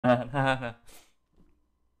Oh,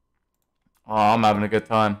 I'm having a good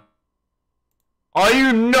time. Are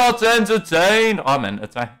you not entertained? I'm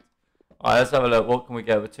entertained. Alright, let's have a look. What can we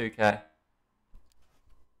get with 2K?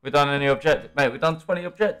 We done any objectives? Mate, we've done 20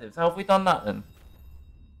 objectives. How have we done that then?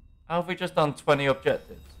 How have we just done 20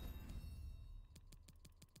 objectives?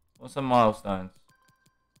 What's some milestones?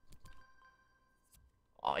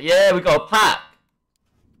 Oh yeah, we got a pack.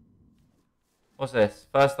 What's this?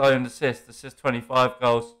 First owned assist. Assist 25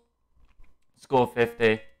 goals. Score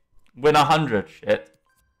 50. Win 100. Shit.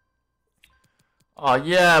 Oh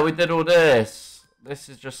yeah, we did all this. This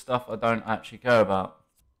is just stuff I don't actually care about.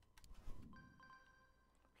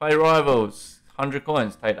 Play rivals. 100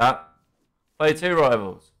 coins. Take that. Play 2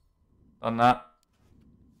 rivals. Done that.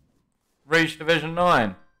 Reach Division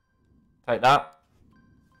 9. Take that.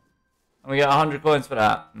 And we get 100 coins for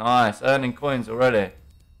that. Nice. Earning coins already.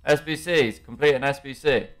 SBCs. Complete an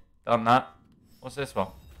SBC. Done that. What's this one?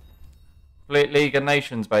 Complete League of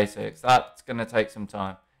Nations basics. That's going to take some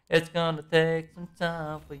time. It's going to take some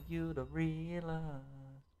time for you to realize.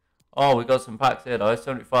 Oh, we got some packs here though.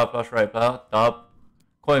 75 plus rate player. Dub.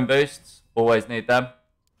 Coin boosts. Always need them.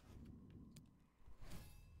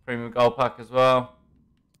 Premium gold pack as well.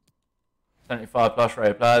 75 plus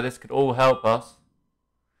rate player. This could all help us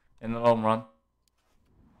in the long run.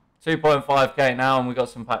 2.5k now, and we got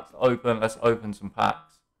some packs to open. Let's open some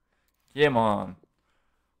packs. Come on.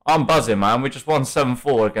 I'm buzzing, man. We just won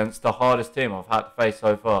 7-4 against the hardest team I've had to face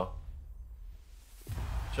so far.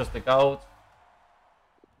 Just the gold.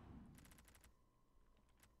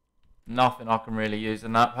 Nothing I can really use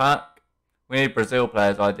in that pack. We need Brazil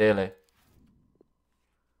players, ideally.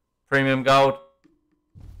 Premium gold.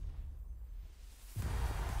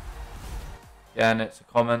 Again, it's a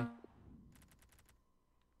common.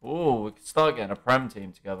 Ooh, we could start getting a Prem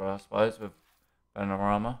team together, I suppose, with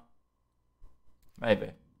Benrahma.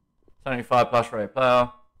 Maybe. 75 plus rate player.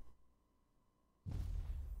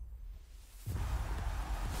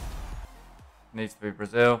 Needs to be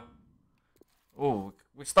Brazil. Ooh,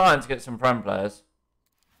 we're starting to get some Prem players.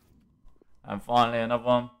 And finally another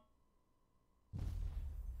one.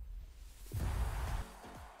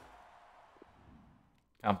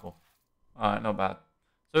 Campbell. Alright, not bad.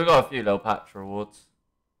 So we've got a few little patch rewards.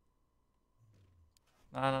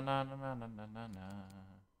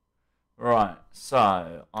 Right,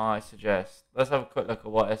 so I suggest let's have a quick look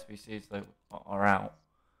at what SBCs they are out.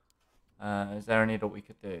 Is there any that we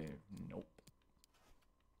could do? Nope.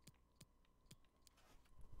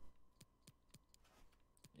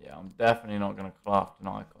 Yeah, I'm definitely not going to craft an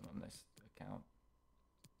icon on this account.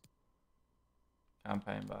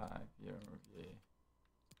 Campaign bag, year review.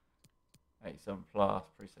 87 plus,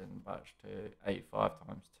 preseason batch 2, 85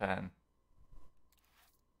 times 10.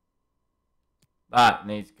 That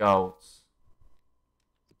needs golds.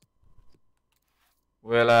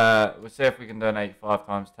 We'll see if we can do an 85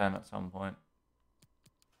 times 10 at some point.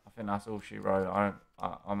 I think that's all she wrote.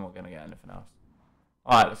 I'm not gonna get anything else.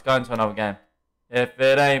 Alright, let's go into another game. If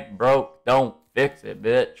it ain't broke, don't fix it,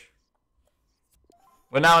 bitch.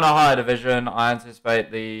 We're now in a higher division. I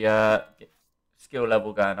anticipate the skill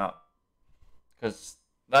level going up. Because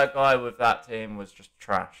that guy with that team was just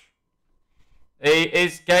trash.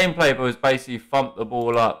 His gameplay was basically thump the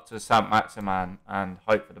ball up to Saint-Maximin and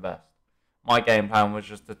hope for the best. My game plan was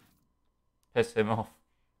just to piss him off,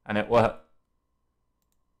 and it worked.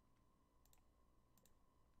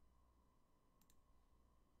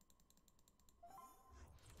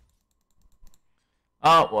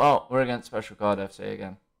 Oh, well, we're against Special Card FC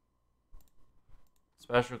again.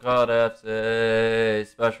 Special Card FC,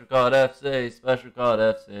 Special Card FC, Special Card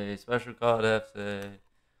FC, Special Card FC.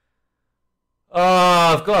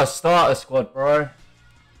 Oh, I've got a starter squad, bro.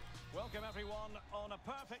 Welcome everyone on a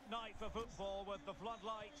perfect night for football with the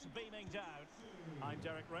floodlights beaming down. I'm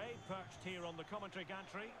Derek Ray, perched here on the commentary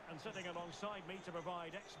gantry, and sitting alongside me to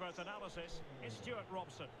provide expert analysis is Stuart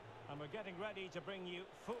Robson. And we're getting ready to bring you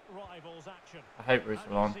Foot Rivals action. I hate Bruce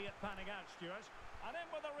Malone.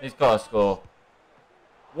 He's got to score.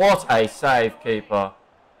 What a save, keeper.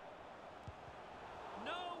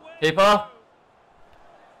 Keeper?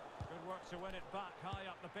 Good work to win it back high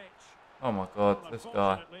up the pitch. Oh my god, this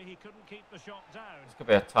guy. He couldn't keep the shot down. This could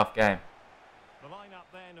be a tough game. The lineup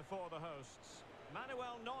then for the hosts.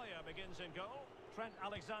 Manuel Neuer begins in goal. Trent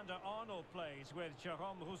Alexander-Arnold plays with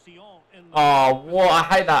Jérôme Roussillon in the... Oh, what? I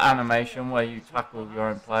hate that animation where you tackle your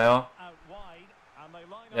own player.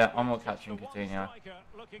 Yeah, I'm not catching Coutinho.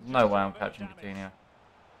 No way I'm catching Coutinho.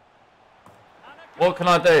 What can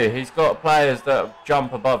I do? He's got players that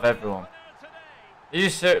jump above everyone. You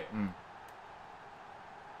shoot.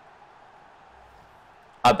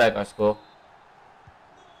 I beg I score.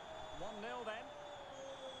 1-0 then.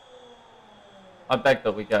 I beg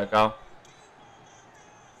that we get a goal.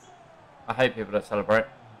 I hate people that celebrate.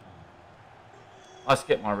 I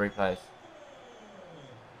skip my replays.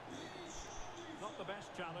 Not the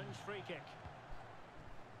best challenge, free kick.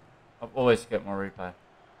 I've always skipped my replay.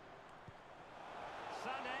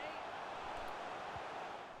 Sané.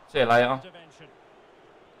 See you later. Intervention.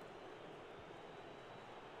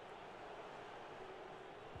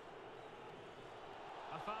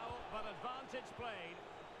 A foul, but advantage played.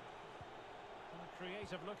 A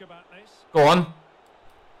creative look about this. Go on.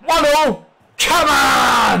 1-0! Come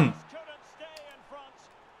on! Couldn't stay in front,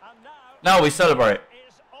 and Now we celebrate.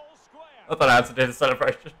 is all square. I don't know how to do the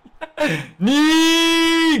celebration.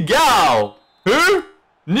 Nigao! Who?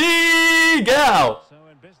 Nigao! So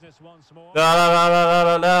in business once more. No, no, no,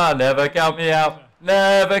 no, no, no, no. Never count me out.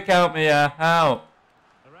 Never count me out.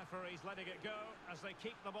 The referee's letting it go as they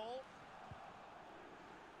keep the ball.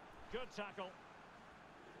 Good tackle.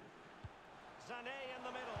 Sané in the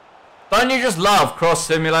middle. Don't you just love Cross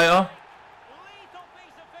Simulator? Lethal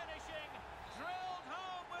piece of finishing. Drilled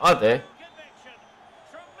home with I do. conviction.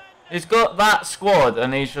 Tremendous. He's got that squad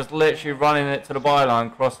and he's just literally running it to the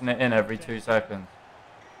byline, crossing it in every 2 seconds.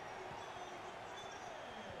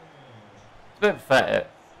 It's a bit pathetic.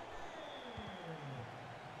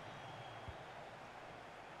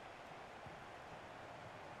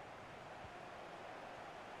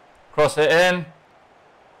 Cross it in.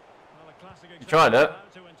 Well, a classic You tried it. example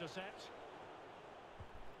of how to intercept.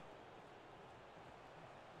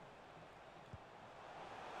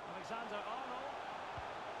 Alexander-Arnold.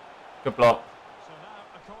 Good block. So now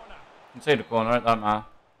a corner. You can see the corner, it don't matter.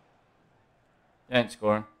 You ain't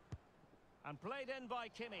scoring. And played in by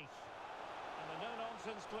Kimmich. And a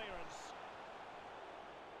no-nonsense clearance.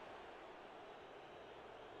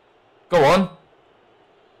 Go on.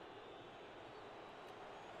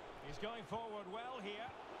 He's going forward well here.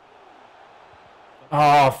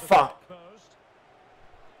 Oh, fuck. Post.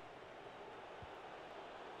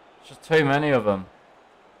 It's just too many of them.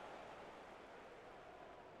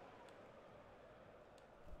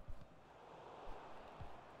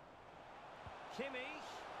 Kimmich.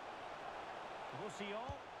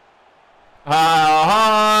 Roussillon. How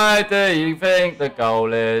high do you think the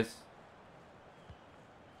goal is?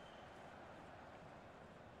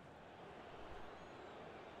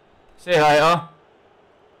 See you later.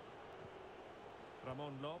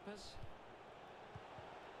 Ramon Lopez.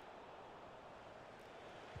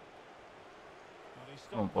 Well, he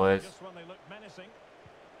Come on, stopped boys. just when they looked menacing.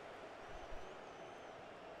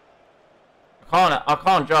 I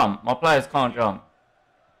can't jump. My players can't jump.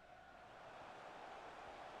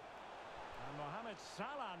 And Mohamed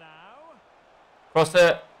Salah now. Cross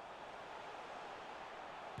it.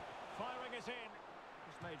 Firing it in.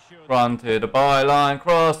 Just made sure. Run to the byline.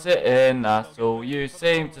 Cross it in. That's all you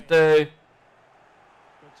seem to do. Good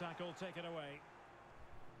tackle taken away.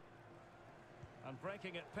 And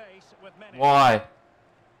breaking at pace with many. Why? Well,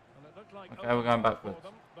 it looked like Okay, we're going open backwards. for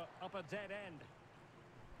them, but up a dead end.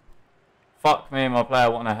 Fuck me and my player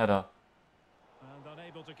want a header. And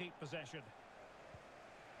unable to keep possession.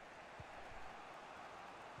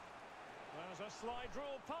 There's a slide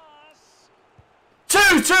rule pass.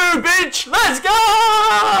 2-2, bitch! Let's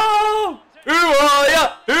go! Who are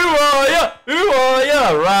ya? Who are ya? Who are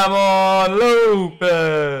ya? Ramon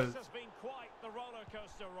Lopez. This has been quite the roller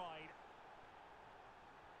coaster ride.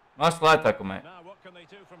 Nice slide tackle, mate. Now what can they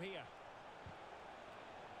do from here?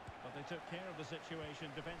 But they took care of the situation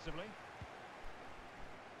defensively.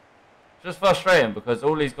 Just frustrating because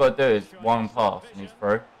all he's got to do is one pass and he's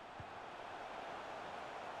through. And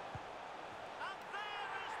there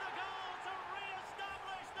is the goal to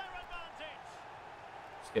re-establish their advantage.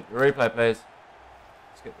 Skip the replay, please.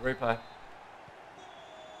 Skip the replay.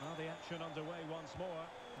 Well, the action underway once more.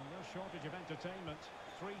 And no shortage of entertainment.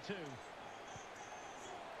 3-2.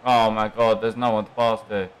 Oh my god, there's no one to pass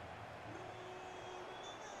to.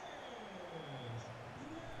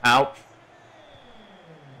 Ouch.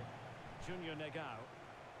 Junior Negao.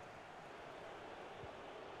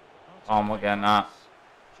 Oh, I'm not getting that.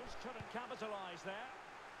 Just couldn't capitalise there.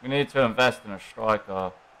 We need to invest in a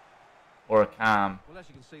striker or a cam. Well, as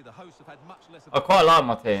you can see, the hosts have had much less of I quite like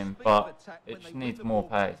my team, but it just needs more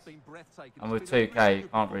pace. And with 2K, you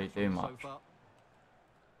can't really do much.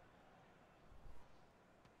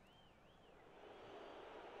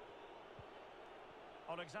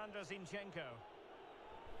 Alexander Zinchenko.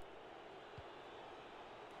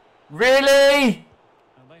 Really?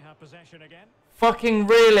 And they have possession again. Fucking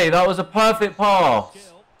really? That was a perfect pass.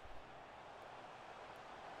 Skill.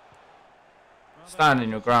 Stand in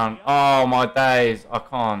your ground. Oh my days. I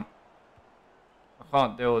can't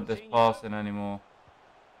can't deal with this passing anymore.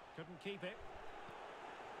 Couldn't keep it.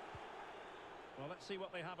 Well, let's see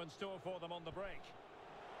what they have in store for them on the break.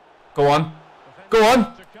 Go on. Go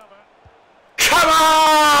on. Come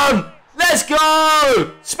on! Let's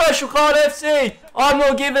go! Special Card FC. I'm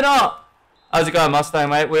not giving up. How's it going, Mustang,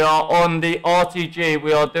 mate? We are on the RTG.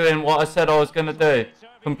 We are doing what I said I was going to do.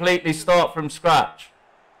 Completely start from scratch.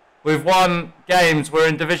 We've won games. We're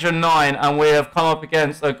in Division 9 and we have come up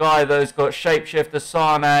against a guy that's got Shapeshifter,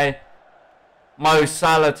 Sane, Mo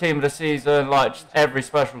Salah, Team of the Season, like just every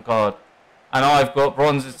special card. And I've got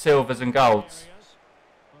bronzes, silvers and golds.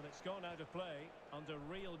 Well, it's gone out of play under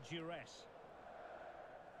real duress.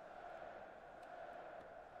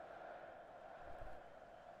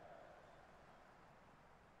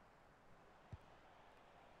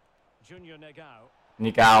 Junior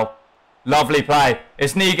Nigao. Lovely play.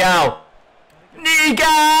 It's Nigao.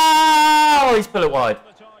 Nigao! He's put it wide.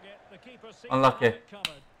 Unlucky.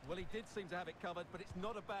 Well, he did seem to have it covered, but it's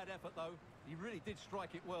not a bad effort, though. He really did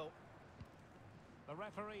strike it well. The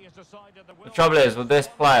referee has decided The trouble is, with this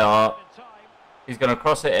player, he's going to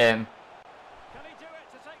cross it in.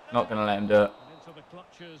 Not going to let him do it. Into the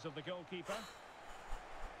clutches of the goalkeeper.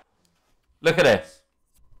 Look at this.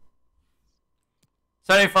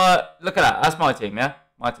 75. Look at that. That's my team, yeah?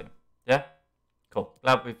 My team. Yeah? Cool.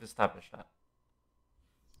 Glad we've established that.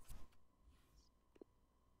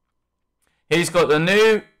 He's got the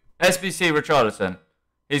new SBC Richarlison.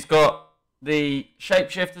 He's got the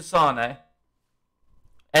Shapeshifter Sane.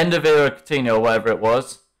 End of era Coutinho, or whatever it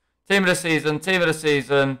was. Team of the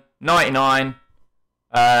season, 99.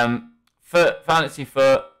 Fantasy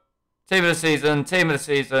foot. Team of the season, team of the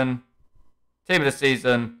season, team of the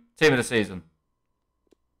season, team of the season.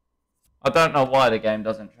 I don't know why the game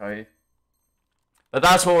doesn't show you. But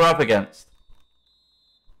that's what we're up against.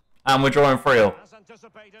 And we're drawing 3-0.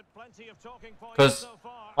 Because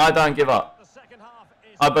I don't give up.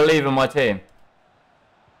 I believe in my team.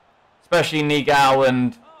 Especially Nigao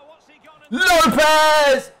and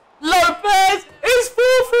Lopez! Lopez is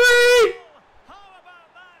 4-3!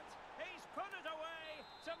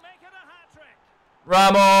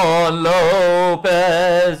 Ramon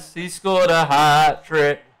Lopez, he scored a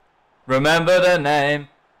hat-trick. Remember the name.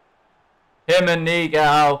 Him and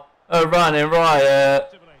Nigao are running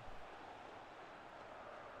riot.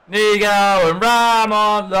 Nigao and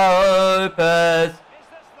Ramon Lopez.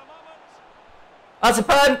 That's a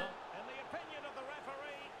pen. In the opinion of the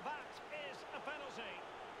referee, that is a penalty.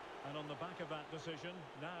 And on the back of that decision,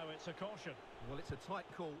 now it's a caution. Well, it's a tight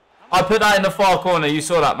call. I put that in the far corner. You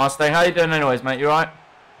saw that, Mustang. How you doing anyways, mate? You alright?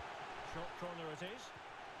 Short corner it is.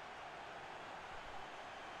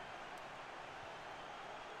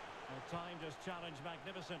 Well, timed his challenge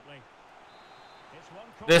magnificently. It's one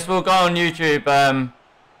corner. This will go on YouTube,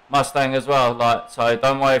 Mustang, as well. Like, so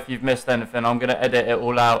don't worry if you've missed anything. I'm going to edit it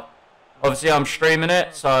all out. Obviously, I'm streaming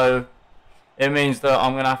it, so it means that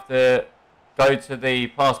I'm going to have to go to the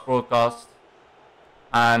past broadcast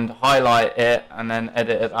and highlight it and then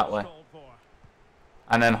edit it that way.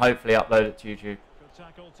 And then hopefully upload it to YouTube. Good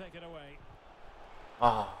tackle, take it away.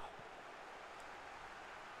 Ah.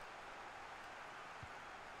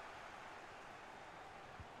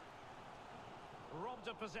 Robbed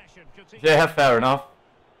of possession. Yeah, fair enough.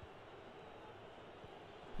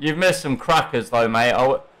 You've missed some crackers though, mate.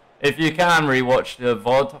 If you can rewatch the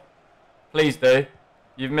VOD, please do.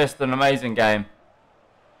 You've missed an amazing game.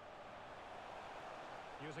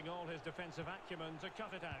 Using all his defensive acumen to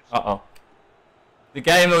cut it out. Uh-oh. The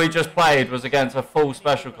game that we just played was against a full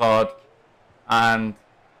special card, and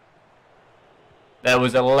there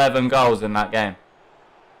was 11 goals in that game.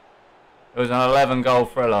 It was an 11-goal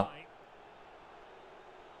thriller.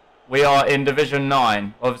 We are in Division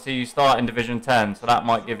 9. Obviously, you start in Division 10, so that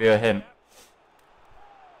might give you a hint.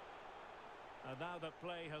 And now that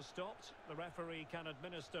play has stopped, the referee can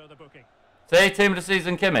administer the booking. See, Team of the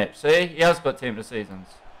Season Kimmich. See, he has got Team of the Seasons.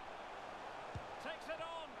 Takes it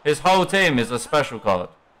on. His whole team is a special card.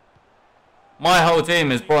 My whole team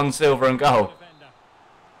is bronze, silver and gold.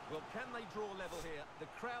 Well, can they draw level here? The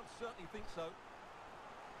crowd certainly think so.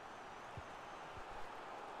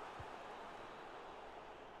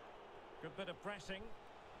 Good bit of pressing.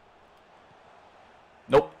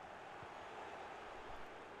 Nope.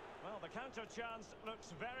 Well, the counter chance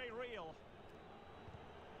looks very real.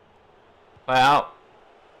 Play out.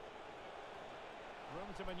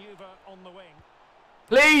 Room to manoeuvre on the wing.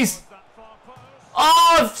 Please! That far post.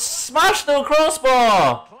 Oh, I've smashed the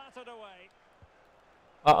crossbar! Clattered away.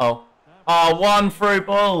 Uh-oh. Oh, one through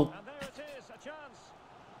ball. And there it is, a chance.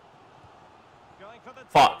 Going for the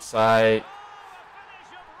Fuck's sake.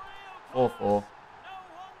 finish of real 4-4. No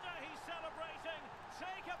wonder he's celebrating.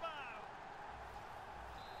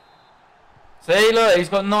 See, look, he's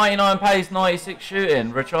got 99 pace, 96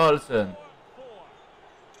 shooting. Richarlison.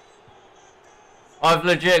 I've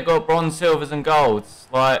legit got bronze, silvers, and golds.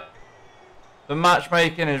 Like, the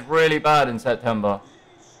matchmaking is really bad in September.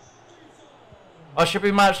 I should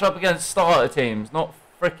be matched up against starter teams, not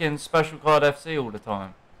freaking Special Card FC all the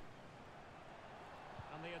time.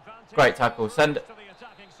 Great tackle. Send it.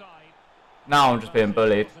 Now I'm just being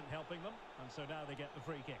bullied.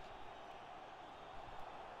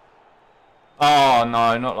 Oh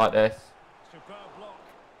no, not like this.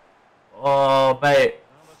 Oh mate.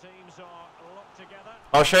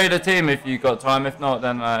 I'll show you the team if you've got time. If not,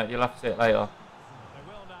 then you'll have to see it later. They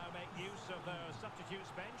will now make use of their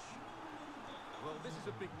substitutes bench. Well, this is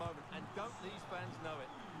a big moment, and don't these fans know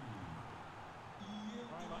it?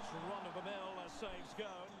 Very much run of the mill as saves go.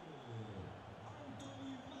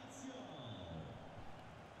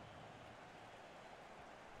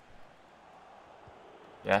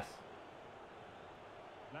 Yes.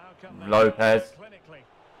 Now come Lopez. clinically.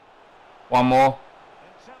 One more.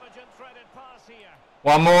 Intelligent threaded pass here.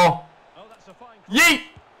 One more. Oh, that's a fine. Yeet!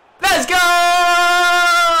 Let's go!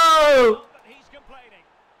 Not that he's complaining.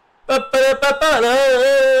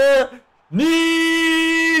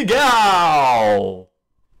 Nigao!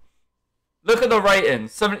 Look at the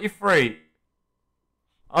ratings. 73.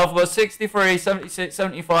 I've got 63, 76,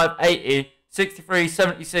 75, 80, 63,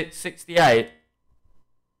 76, 68.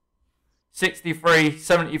 63,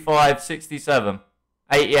 75, 67.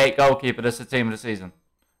 88 goalkeeper. That's the team of the season.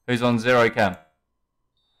 Who's on 0 cam.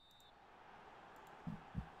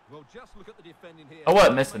 Well, just look at the defending here. I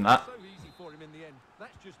weren't missing that. So easy for him in the end.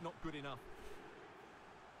 That's just not good enough.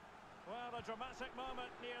 Well, a dramatic moment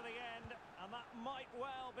near the end, and that might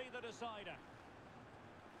well be the decider.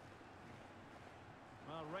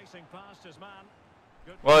 Well, racing past his man.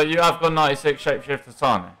 Good. Well, you have got 96 shapeshifter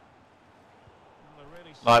time.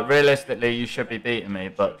 Like, realistically, you should be beating me,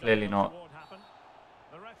 but clearly not.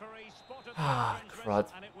 The referee spotted the Ah, infringement,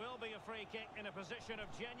 crud. and it will be a free kick in a position of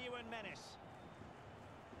genuine menace.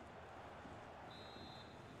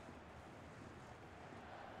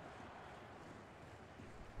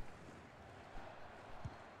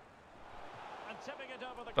 And tipping it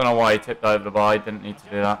over the Don't know why he tipped over the bar. He didn't need to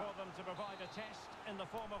do that. for them to provide a test in the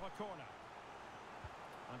form of a corner.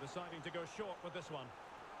 And deciding to go short with this one.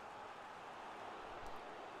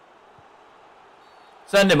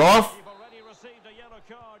 Send him off. You've already received a yellow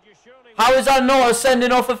card. You surely How is that not a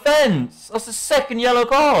sending off offence? That's the second yellow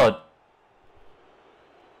card.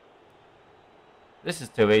 This is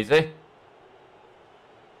too easy.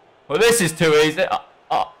 Well, this is too easy.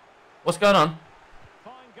 What's going on?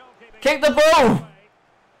 fine goalkeeping. Kick the ball!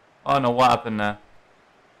 I don't know what happened there.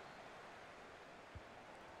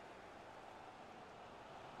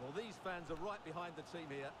 Well, these fans are right behind the team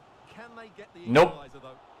here. Can they get the Nope. equaliser,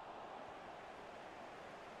 though?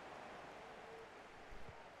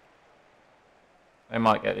 They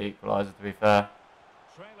might get the equaliser, to be fair.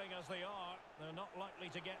 Trailing as they are, they're not likely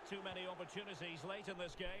to get too many opportunities late in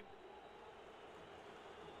this game.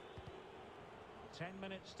 10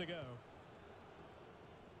 minutes to go.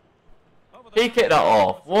 Over the He kicked that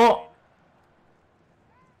off. What?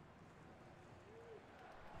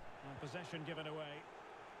 And possession given away.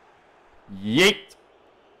 Yeet.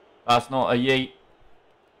 That's not a yeet.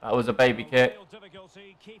 That was a baby kick. Real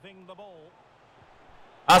difficulty keeping the ball.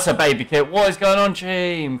 That's a baby kick. What is going on,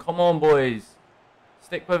 team? Come on, boys.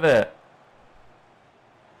 Stick with it.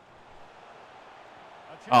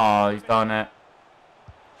 Oh, he's done it.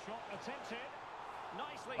 Shot attempted.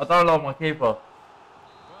 Nicely. I don't love my keeper. Well,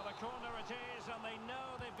 a corner it is, and they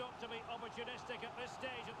know they've got to be opportunistic at this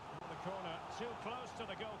stage. The corner too close to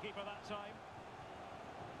the goalkeeper that time.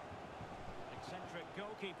 Eccentric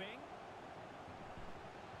goalkeeping.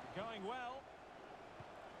 Going well.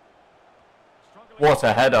 Struggling What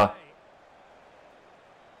a header. away.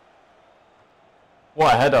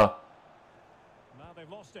 What a header. Now they've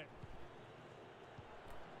lost it.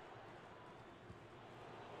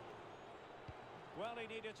 Well, he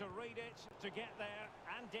needed to read it to get there,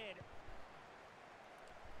 and did.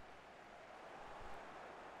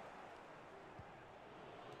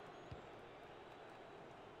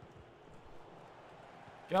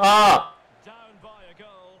 Get up. Down by a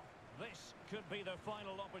goal. This could be their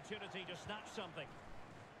final opportunity to snatch something.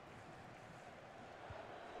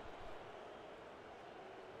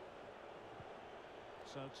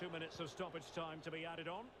 So 2 minutes of stoppage time to be added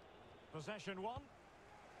on. Possession one.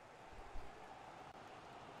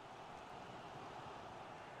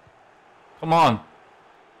 Come on.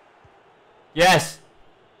 Yes.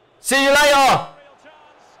 See you later. Real chance.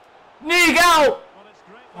 Nigel. Well, it's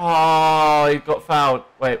great. Oh, he got fouled.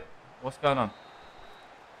 Wait, what's going on?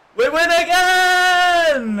 We win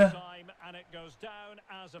again! Time, and it goes down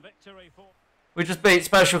as a victory for... We just beat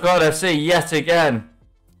Special God FC yet again.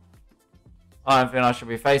 I don't think I should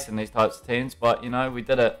be facing these types of teams, but, you know, we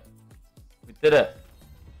did it. We did it.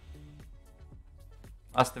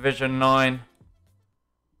 That's Division 9.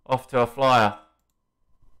 Off to a flyer.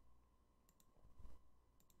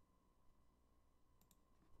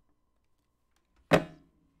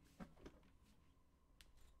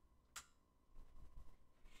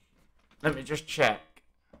 Let me just check.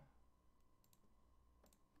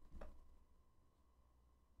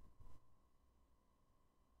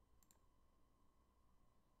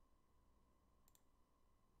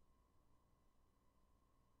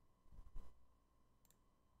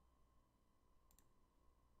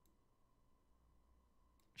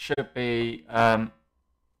 Should be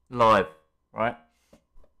live, right?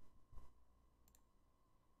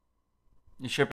 You should